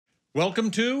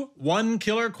Welcome to One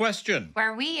Killer Question,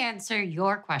 where we answer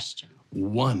your question.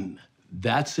 One.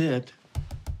 That's it.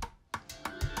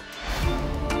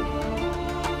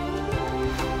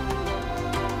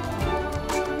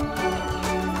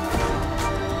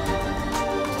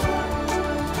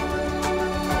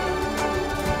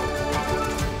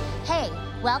 Hey,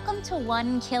 welcome to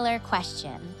One Killer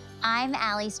Question. I'm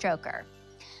Allie Stroker.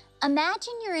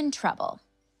 Imagine you're in trouble,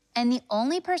 and the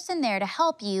only person there to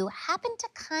help you happened to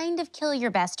kind of kill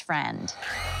your best friend.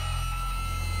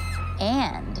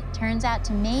 And turns out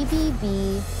to maybe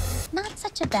be not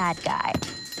such a bad guy.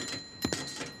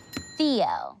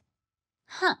 Theo.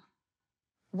 Huh.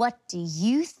 What do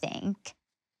you think,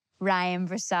 Ryan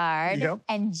Broussard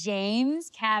and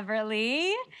James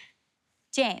Caverly?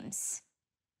 James,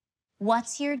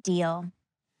 what's your deal?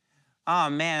 Oh,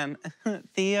 man.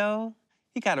 Theo,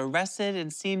 he got arrested in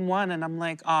scene 1, and I'm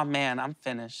like, oh, man, I'm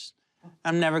finished.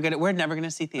 we're never gonna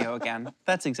see Theo again.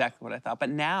 That's exactly what I thought. But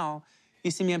now,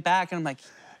 you see me back, and I'm like,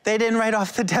 they didn't write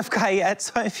off the deaf guy yet,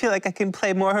 so I feel like I can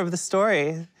play more of the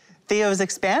story. Theo's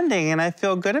expanding, and I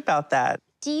feel good about that.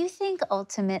 Do you think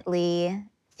ultimately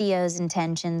Theo's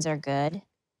intentions are good?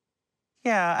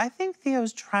 Yeah, I think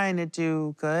Theo's trying to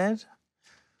do good.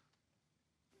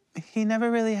 He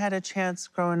never really had a chance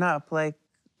growing up, like,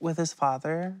 with his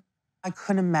father. I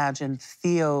couldn't imagine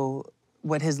Theo,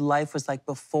 what his life was like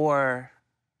before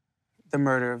the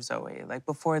murder of Zoe. Like,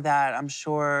 before that, I'm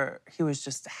sure he was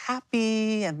just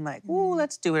happy and like, ooh,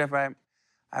 let's do whatever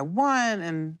I want.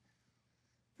 And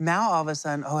now, all of a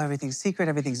sudden, oh, everything's secret,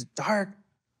 everything's dark.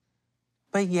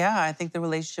 But yeah, I think the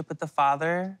relationship with the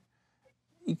father,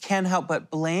 you can't help but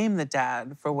blame the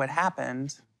dad for what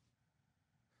happened.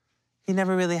 He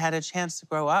never really had a chance to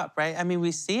grow up, right? I mean,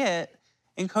 we see it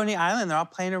in Coney Island. They're all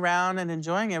playing around and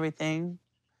enjoying everything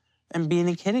and being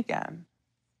a kid again.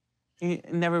 You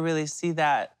never really see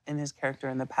that in his character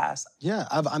in the past. Yeah,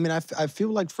 I feel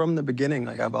like from the beginning,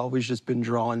 like, I've always just been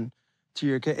drawn to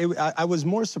your kid. I was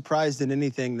more surprised than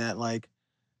anything that, like,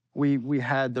 we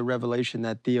had the revelation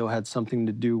that Theo had something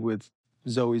to do with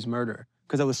Zoe's murder,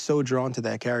 because I was so drawn to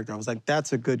that character. I was like,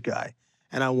 that's a good guy,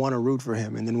 and I want to root for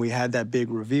him. And then we had that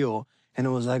big reveal, and it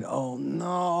was like, oh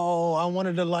no, I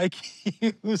wanted to like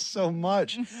you so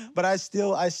much, but I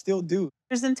still do.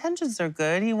 His intentions are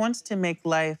good. He wants to make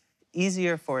life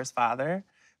easier for his father,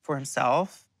 for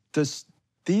himself. Does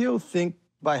Theo think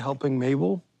by helping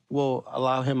Mabel will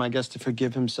allow him, I guess, to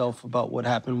forgive himself about what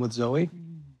happened with Zoe?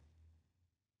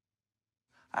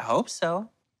 I hope so.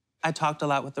 I talked a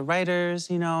lot with the writers,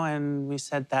 you know, and we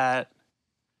said that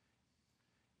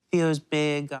Theo's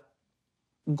big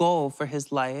goal for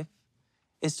his life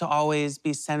is to always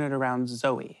be centered around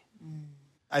Zoe.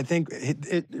 I think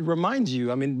it reminds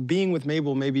you, I mean, being with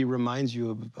Mabel maybe reminds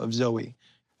you of Zoe.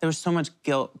 There was so much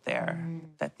guilt there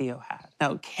that Theo had.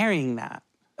 Now, carrying that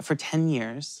for 10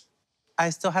 years, I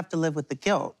still have to live with the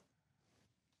guilt.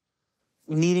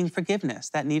 Needing forgiveness,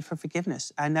 that need for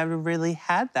forgiveness. I never really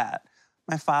had that.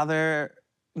 My father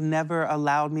never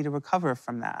allowed me to recover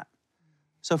from that.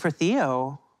 So for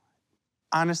Theo,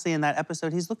 honestly, in that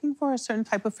episode, he's looking for a certain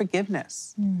type of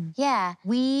forgiveness. Yeah,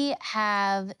 we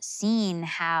have seen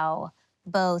how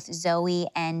both Zoe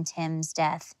and Tim's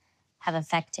death have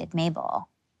affected Mabel,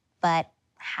 but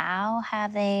how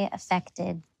have they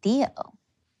affected Theo?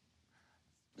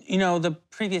 You know, the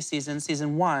previous season,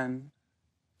 season 1,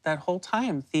 that whole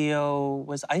time, Theo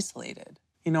was isolated.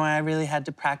 You know, I really had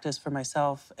to practice for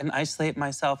myself and isolate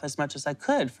myself as much as I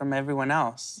could from everyone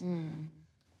else.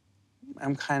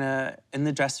 I'm kind of in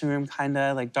the dressing room, kind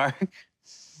of like dark,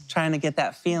 trying to get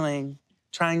that feeling,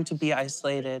 trying to be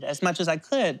isolated as much as I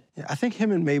could. Yeah, I think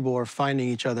him and Mabel are finding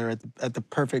each other at the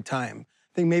perfect time.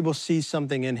 I think Mabel sees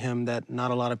something in him that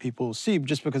not a lot of people see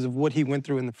just because of what he went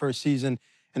through in the first season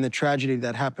and the tragedy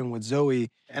that happened with Zoe.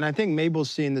 And I think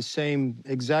Mabel's seeing the same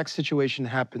exact situation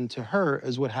happen to her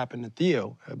as what happened to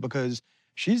Theo, because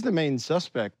she's the main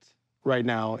suspect right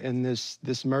now in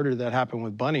this murder that happened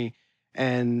with Bunny.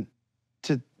 And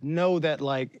to know that,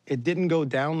 like, it didn't go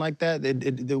down like that,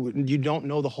 you don't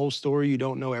know the whole story, you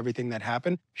don't know everything that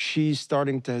happened. She's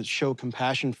starting to show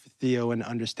compassion for Theo and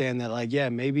understand that, like, yeah,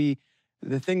 maybe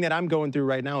the thing that I'm going through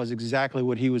right now is exactly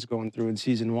what he was going through in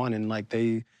season 1, and like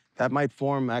that might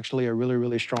form actually a really,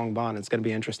 really strong bond. It's gonna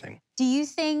be interesting. Do you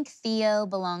think Theo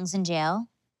belongs in jail?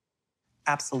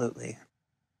 Absolutely.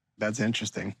 That's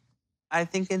interesting. I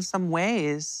think in some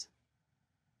ways,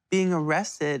 being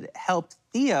arrested helped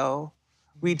Theo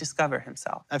rediscover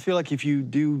himself. I feel like if you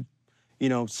do, you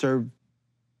know, serve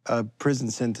a prison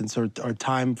sentence or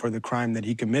time for the crime that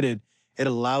he committed, it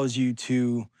allows you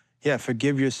to, yeah,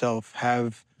 forgive yourself,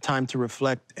 have time to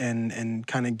reflect and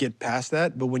kind of get past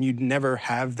that. But when you never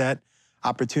have that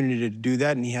opportunity to do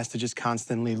that, and he has to just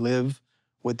constantly live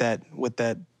with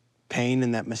that pain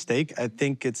and that mistake, I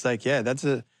think it's like, yeah, that's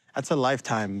a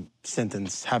lifetime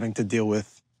sentence, having to deal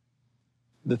with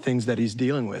the things that he's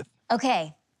dealing with.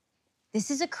 Okay, this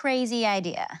is a crazy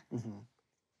idea.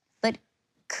 But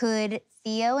could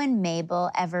Theo and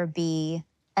Mabel ever be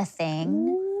a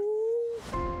thing?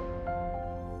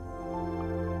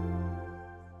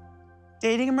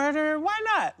 Dating a murderer? Why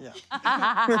not?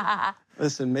 Yeah.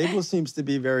 Listen, Mabel seems to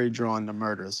be very drawn to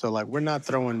murder, so like we're not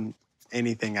throwing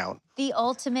anything out. The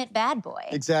ultimate bad boy.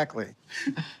 Exactly.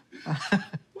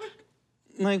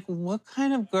 Like, what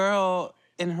kind of girl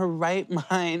in her right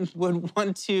mind would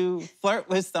want to flirt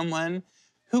with someone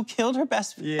who killed her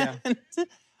best friend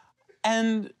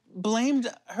and blamed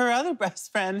her other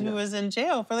best friend who was in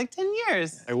jail for like 10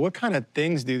 years? Like, what kind of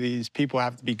things do these people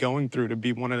have to be going through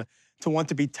to want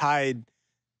to be tied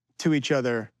to each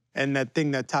other, and that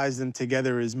thing that ties them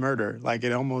together is murder? Like,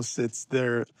 it's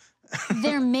their...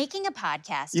 They're making a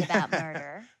podcast about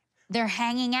murder. They're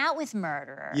hanging out with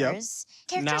murderers. Yep.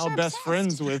 Characters Now are best obsessed.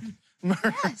 friends with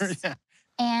murder. Yes. Yeah.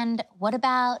 And what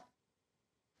about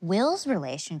Will's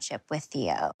relationship with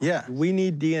Theo? Yeah, we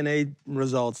need DNA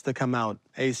results to come out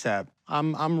ASAP.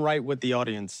 I'm right with the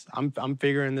audience. I'm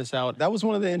figuring this out. That was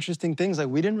one of the interesting things. Like,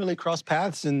 we didn't really cross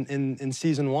paths in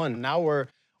season 1. Now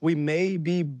we may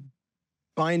be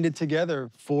binded together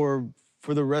for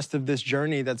the rest of this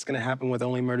journey that's gonna happen with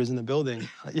Only Murders in the Building.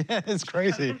 Yeah, it's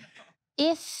crazy.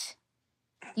 If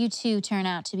you two turn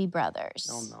out to be brothers,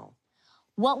 Oh no.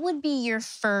 what would be your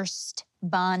first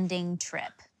bonding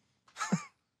trip?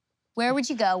 Where would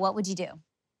you go? What would you do?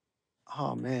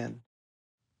 Oh man.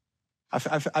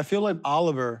 I feel like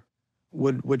Oliver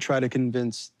would try to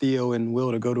convince Theo and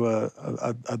Will to go to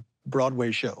a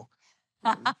Broadway show.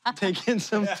 Take in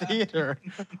some theater.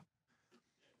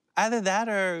 Either that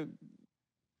or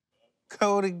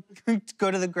go to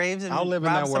the graves and I'll live in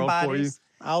rob that some world for you. bodies.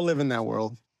 I'll live in that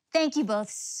world. Thank you both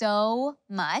so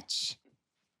much.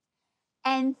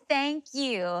 And thank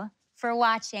you for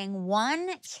watching One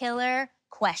Killer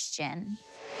Question.